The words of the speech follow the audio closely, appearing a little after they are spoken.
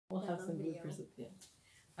We'll have some bloopers at the end.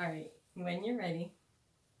 Alright, when you're ready.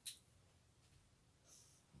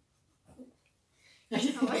 Go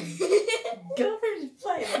for the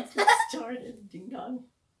play. Let's get started. Ding dong.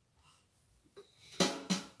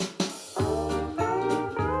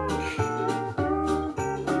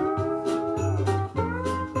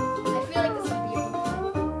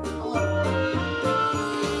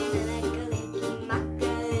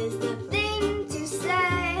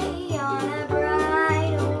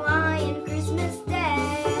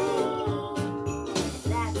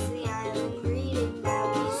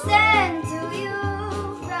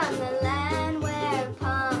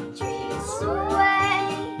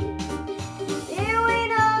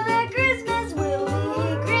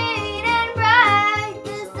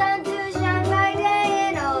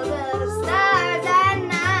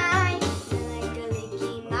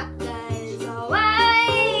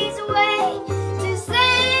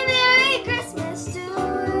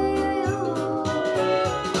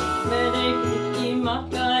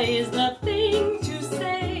 Is the thing to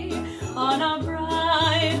say on a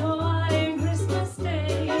bright Hawaiian Christmas day.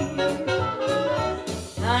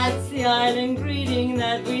 That's the island greeting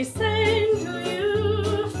that we send to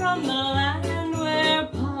you from the land where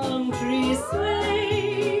palm trees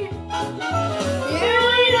sway. Here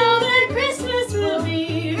we know that Christmas will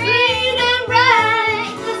be green and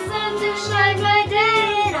bright, the sun to shine by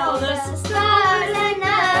day and all the stars at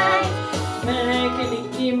night. Mele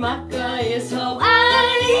keliki maka is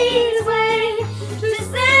Hawaii's way to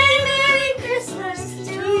say Merry Christmas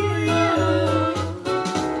to you.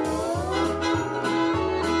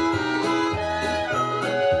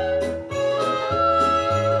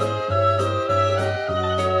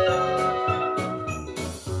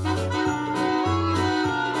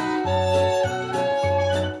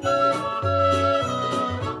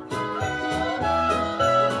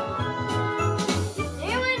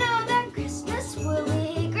 Here we know that Christmas will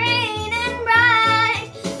be green and bright,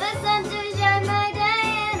 the sun to shine by day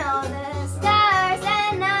and all the stars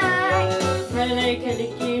at night. Mele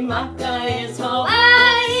keliki maka is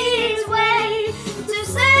Hawaii's way to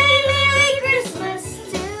say Merry Christmas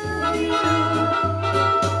to you.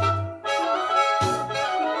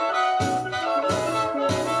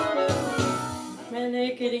 Mele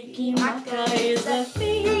keliki maka is the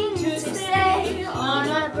thing to say on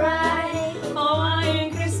a bright Hawaiian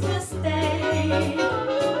Christmas day.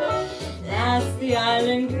 That's the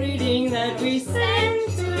island greeting that we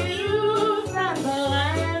send to you from the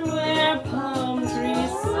land where palm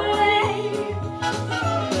trees sway.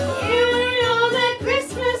 Here we know that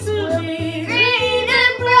Christmas will be green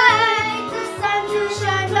and bright, the sun to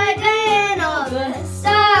shine by day and all the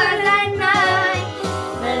stars at night.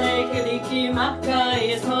 Mele keliki maka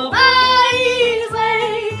is Hawaii's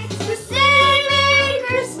way to say Merry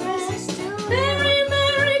Christmas to Merry,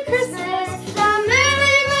 Merry Christmas, a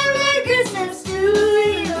Merry, Merry Christmas to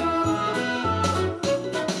you.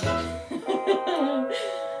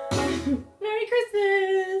 Merry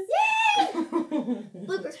Christmas! Yay!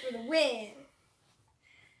 Bloopers for the win,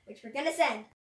 which we're gonna send.